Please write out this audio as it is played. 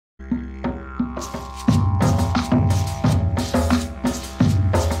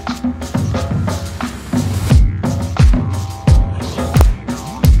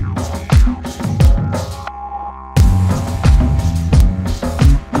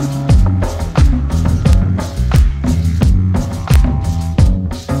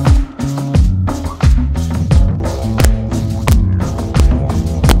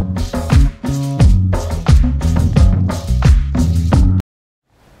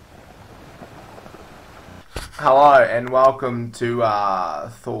Hello and welcome to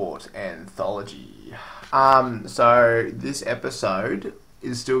Thought Anthology. So this episode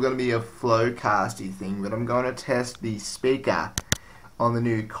is still going to be a flowcasty thing, but I'm going to test the speaker on the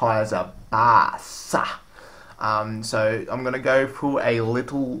new Kaiser Bass. So I'm going to go for a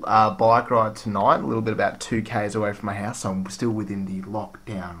little bike ride tonight, a little bit about 2k's away from my house, so I'm still within the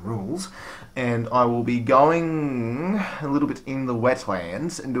lockdown rules. And I will be going a little bit in the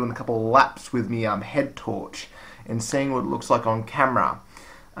wetlands and doing a couple of laps with me head torch and seeing what it looks like on camera.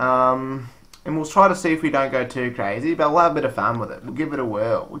 And we'll try to see if we don't go too crazy, but we'll have a bit of fun with it. We'll give it a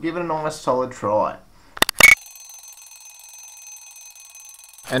whirl. We'll give it a nice solid try.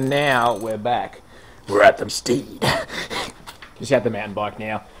 And now we're back. We're at the steed. Just had the mountain bike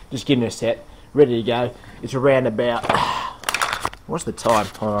now. Just getting it set. Ready to go. It's around about... What's the time?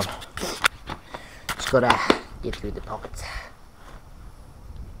 Hold on. Just gotta get through the pockets.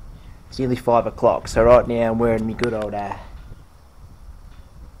 It's nearly 5 o'clock, so right now I'm wearing my good old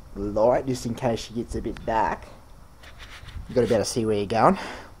light, just in case she gets a bit dark. You've got to be able to see where you're going.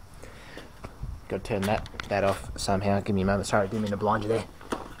 Got to turn that off somehow. Give me a moment. Sorry, didn't mean to blind you there.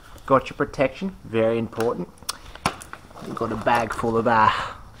 Got your protection, very important. You've got a bag full of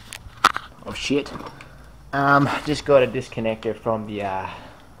shit. Just got a disconnector from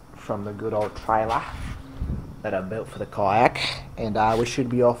the good old trailer that I built for the kayak, and we should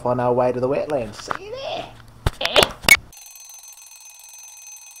be off on our way to the wetlands. See you there.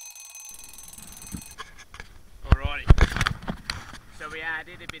 Alrighty, so we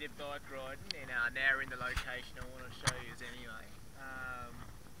did a bit of bike riding, and now we're in the location I want to show you anyway.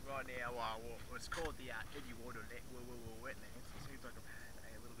 Right now, it's called the Edgy Water Wetlands. It seems like I've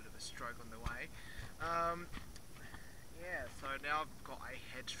had a little bit of a stroke on the way. Yeah, so now I've got a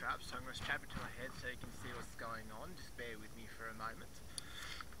head strap, so I'm going to strap it to my head so you can see what's going on. Just bear with me for a moment.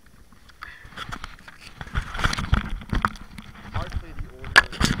 Hopefully the audio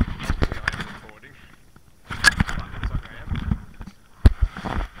is recording. But it's okay.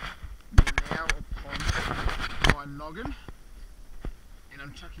 We're now upon my noggin, and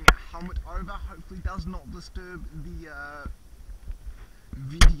I'm chucking a helmet over. Hopefully it does not disturb the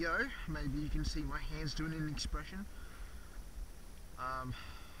video. Maybe you can see my hands doing an expression. I'm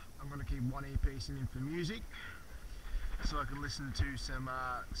going to keep one earpiece in for music so I can listen to some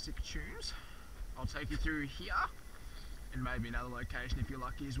sick tunes. I'll take you through here and maybe another location if you're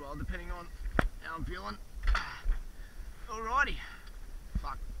lucky as well, depending on how I'm feeling. Alrighty,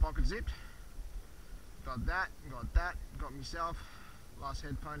 fuck, pocket zipped, got that, got myself, last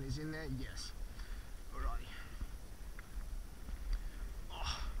headphone is in there, yes. Alrighty.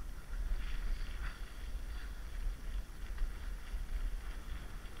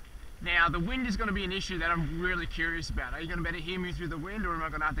 Now the wind is going to be an issue that I'm really curious about. Are you going to be able to hear me through the wind, or am I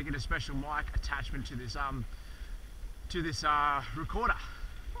going to have to get a special mic attachment to this recorder?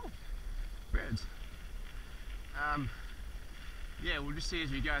 Oh, birds. Yeah, we'll just see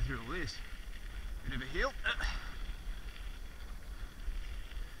as we go through all this. Bit of a hill.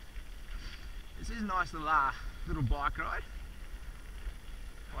 This is a nice little bike ride.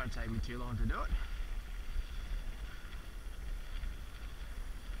 Won't take me too long to do it.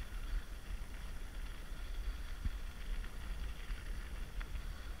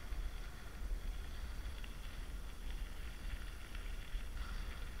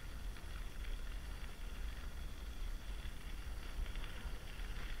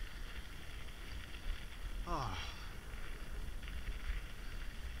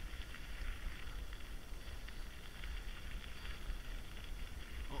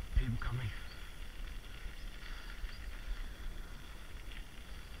 People coming.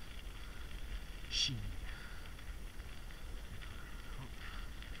 She.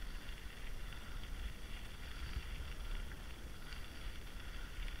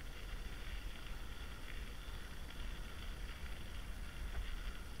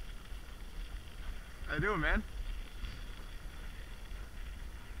 How you doing, man?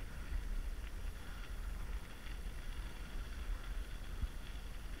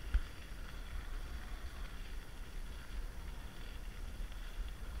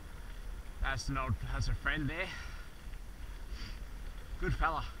 That's a friend there. Good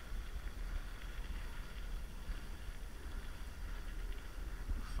fella.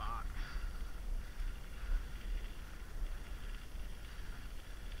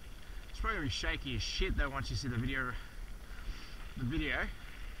 probably gonna be shaky as shit though once you see the video.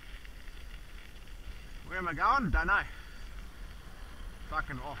 Where am I going? Don't know.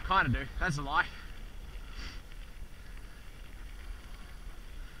 Fucking, oh, kinda do. That's a lie.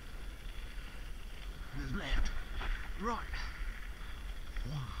 There's left, right.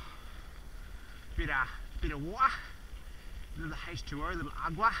 Bit of water. A little H2O, a little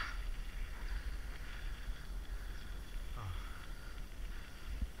agua.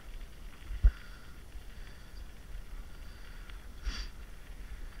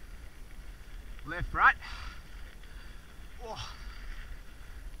 Left, right. Oh.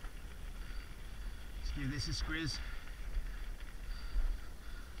 Let's give this a squeeze.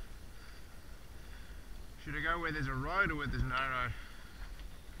 Should I go where there's a road or where there's no road?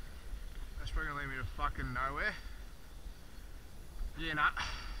 That's probably gonna lead me to fucking nowhere. Yeah, nah.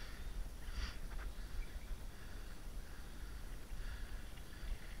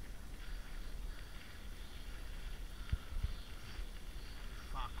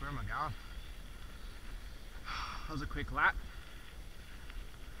 Fuck, where am I going? That was a quick lap.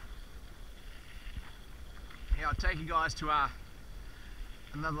 Yeah, I'll take you guys to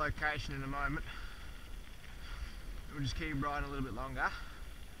another location in a moment. We'll just keep riding a little bit longer.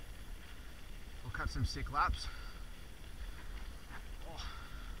 We'll cut some sick laps. Oh.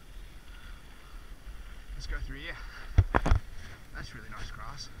 Let's go through here. That's really nice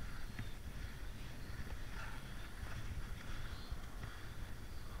grass.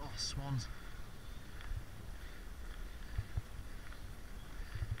 Oh, swans.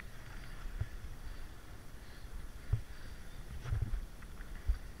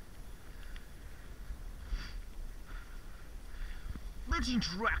 Let's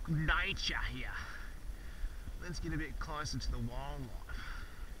interact with nature here. Let's get a bit closer to the wildlife.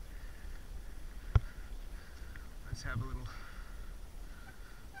 Let's have a little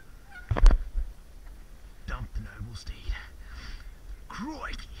dump the noble steed.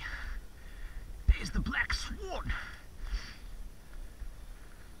 Crikey! There's the black swan!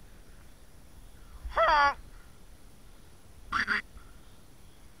 Ha!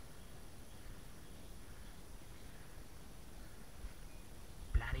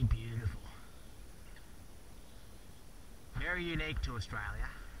 Bloody beautiful. Very unique to Australia.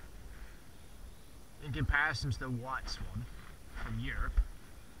 In comparison to the white swan from Europe.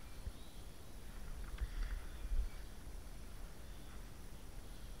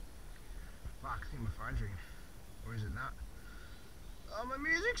 Fuck, I think my phone's ringing. Or is it not? Oh, my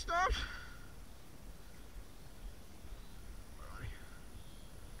music stopped! Alrighty.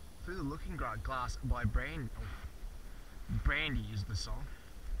 Through the Looking Glass by Brandy is the song.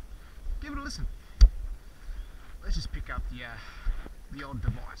 Give it a listen. Let's just pick up the old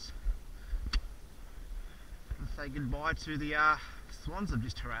device. And say goodbye to the swans I've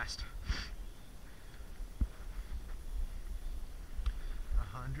just harassed.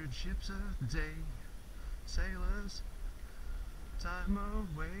 100 ships a day, sailors, time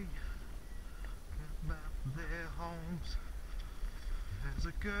away, about their homes. There's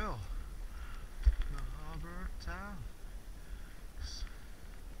a girl in the harbour town,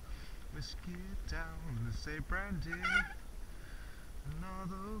 whiskey down, they say brandy,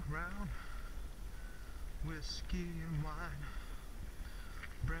 another round, whiskey and wine.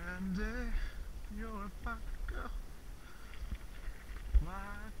 Brandy, you're a fine girl.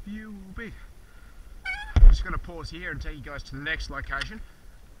 Life you will be. I'm just going to pause here and take you guys to the next location.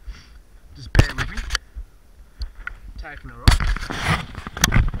 Just bear with me. Taking a ride.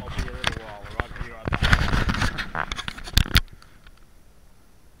 I'll be a little while, alright? I'll be right back.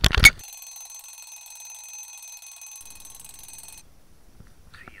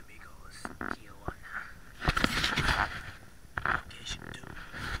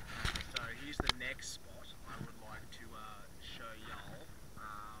 So here's the next spot I would like to show y'all.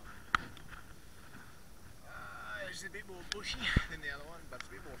 It's a bit more bushy than the other one, but it's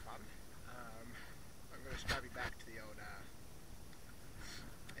a bit more fun. I'm going to strap you back to the old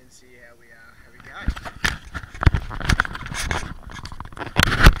and see how we go.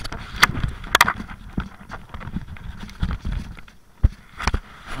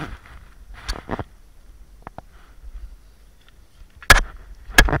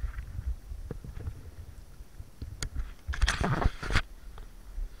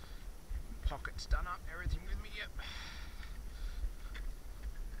 Pockets done up, everything with me, yep.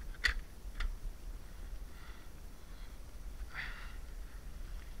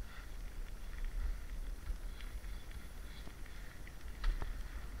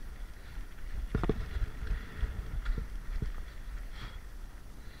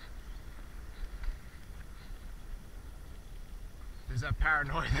 There's was that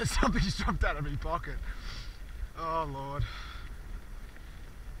paranoia that something just jumped out of my pocket. Oh Lord.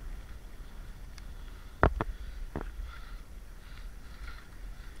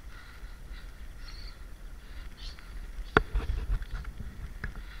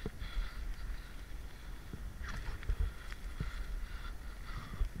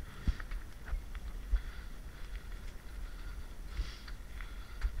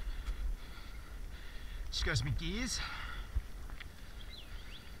 Just goes my gears.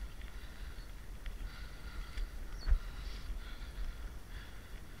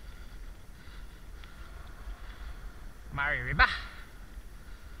 Murray River.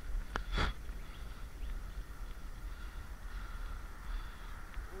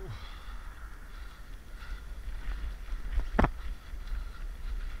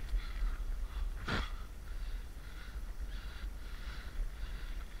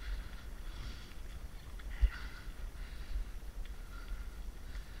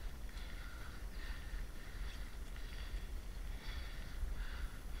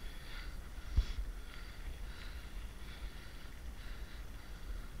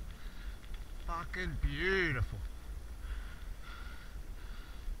 Fucking beautiful.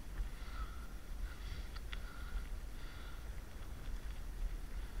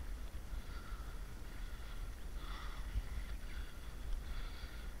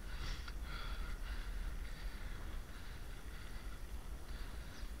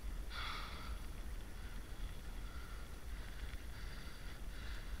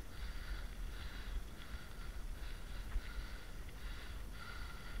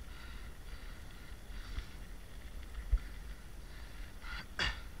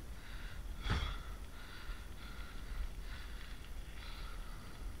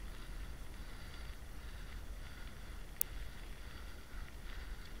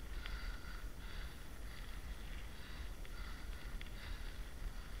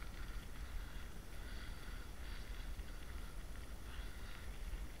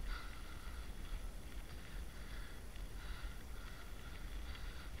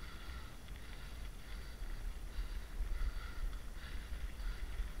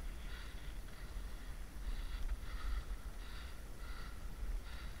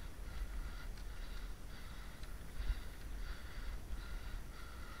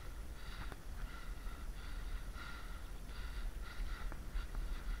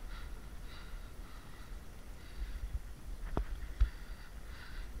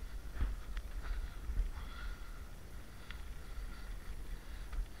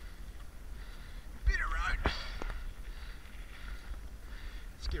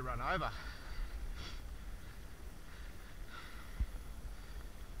 Get run over.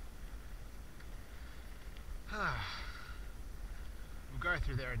 We'll go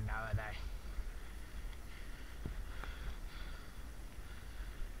through there another day.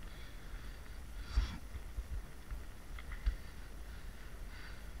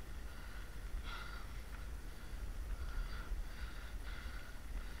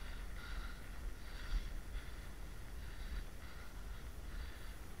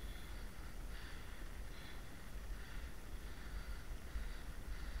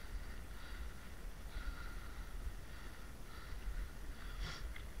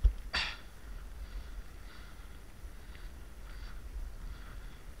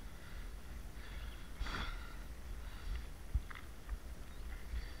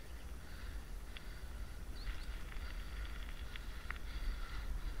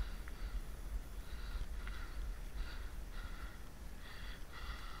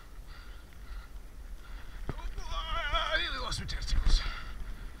 Lost my testicles.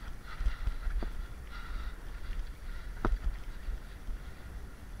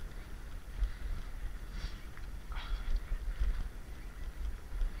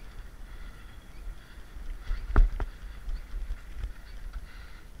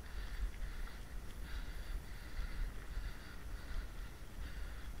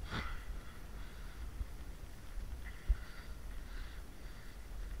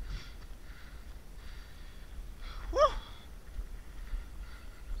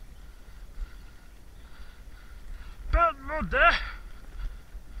 Not there.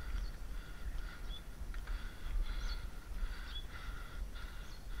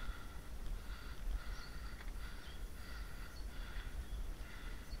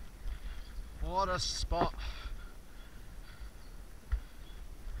 What a spot.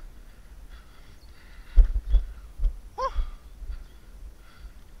 Woo.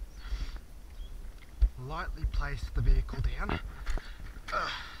 Lightly place the vehicle down.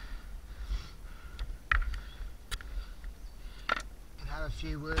 A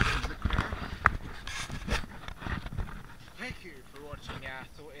few words with the crowd. Thank you for watching. watching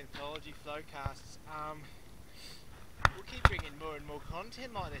Thought Anthology Flowcasts. We'll keep bringing more and more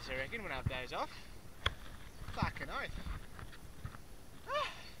content like this, I reckon, when I have days off. Fucking oath.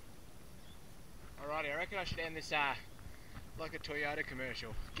 Alrighty, I reckon I should end this like a Toyota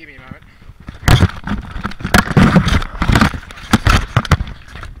commercial. Give me a moment.